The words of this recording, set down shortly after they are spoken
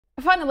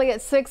Finally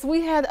at 6,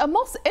 we had a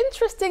most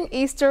interesting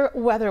Easter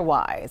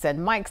weather-wise,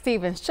 and Mike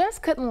Stevens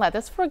just couldn't let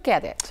us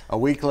forget it. A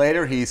week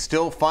later, he's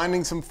still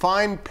finding some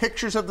fine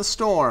pictures of the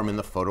storm in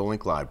the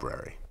PhotoLink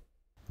Library.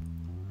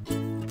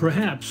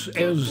 Perhaps,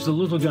 as the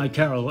little guy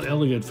Carol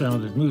Elliott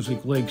found at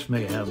Music Lakes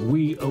may have,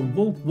 we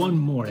awoke one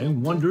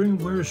morning wondering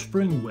where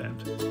spring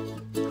went.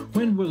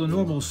 When were the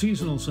normal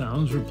seasonal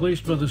sounds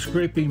replaced by the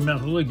scraping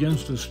metal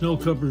against a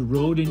snow-covered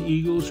road in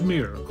Eagles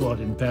Mere, caught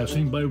in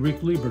passing by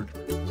Rick Liebert?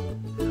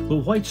 The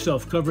white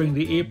stuff covering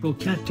the April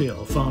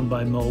cattail found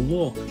by Mel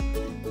Wolk,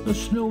 a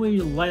snowy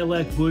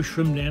lilac bush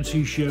from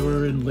Nancy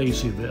Scherer in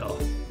Laceyville,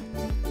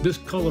 this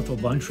colorful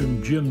bunch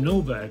from Jim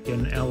Novak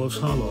in Alice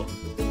Hollow.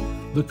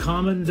 The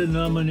common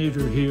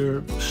denominator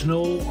here,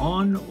 snow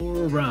on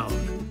or around.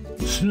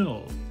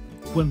 Snow,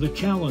 when the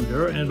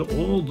calendar and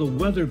all the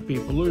weather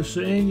people are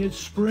saying it's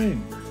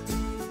spring.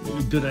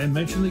 Did I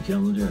mention the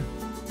calendar?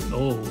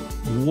 Oh,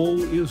 woe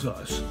is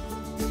us.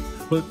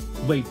 But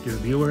wait, dear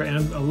viewer,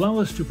 and allow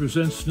us to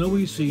present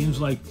snowy scenes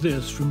like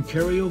this from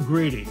Carrie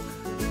O'Grady.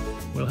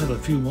 We'll have a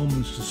few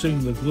moments to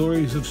sing the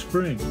glories of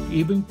spring,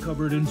 even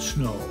covered in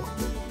snow.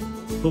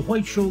 The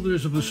white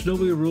shoulders of a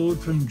snowy road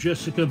from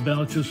Jessica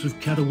Balchus of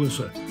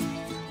Catawissa.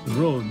 The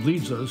road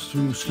leads us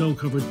through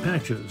snow-covered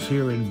patches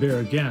here in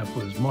Bear Gap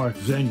with Mark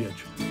Zanyich.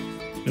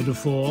 Into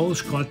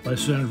falls caught by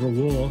Sandra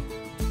Wall.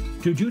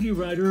 To Judy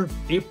Ryder,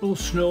 April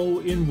snow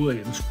in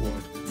Williamsport.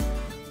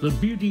 The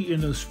beauty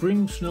in the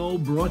spring snow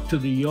brought to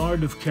the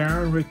yard of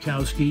Karen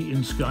Rakowski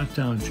in Scott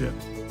Township.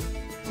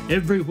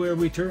 Everywhere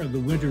we turned, the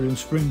winter and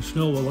spring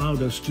snow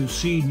allowed us to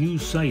see new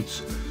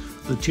sights.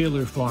 The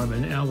Taylor Farm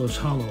in Alice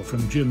Hollow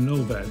from Jim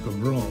Novak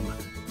of Rome.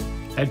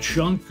 At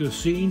Shunk, a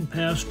scene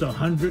passed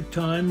 100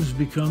 times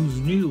becomes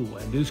new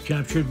and is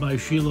captured by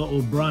Sheila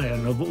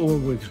O'Brien of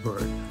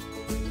Orwicksburg.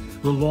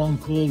 The long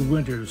cold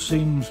winter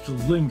seems to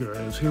linger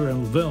as here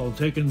in Lavelle,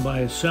 taken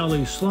by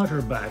Sally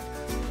Slaughterback.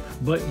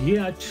 But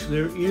yet,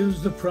 there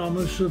is the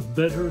promise of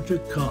better to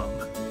come.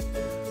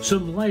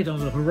 Some light on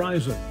the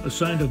horizon, a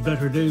sign of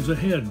better days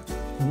ahead.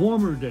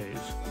 Warmer days,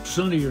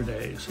 sunnier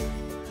days.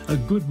 A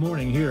good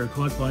morning here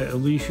caught by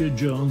Alicia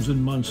Jones in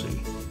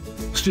Muncie.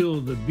 Still,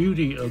 the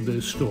beauty of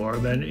this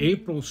storm, an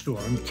April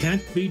storm,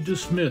 can't be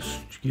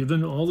dismissed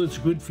given all its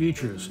good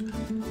features.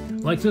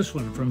 Like this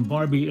one from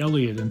Barbie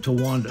Elliott in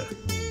Towanda.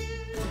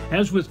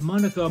 As with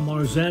Monica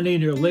Marzani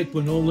near Lake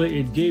Winola,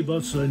 it gave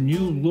us a new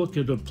look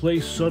at a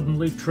place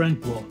suddenly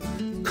tranquil,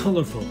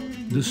 colorful,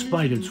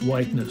 despite its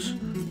whiteness,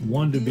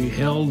 one to be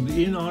held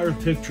in our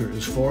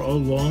pictures for a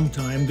long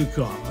time to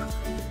come.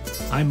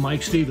 I'm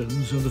Mike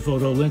Stevens of the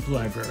PhotoLink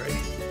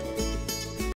Library.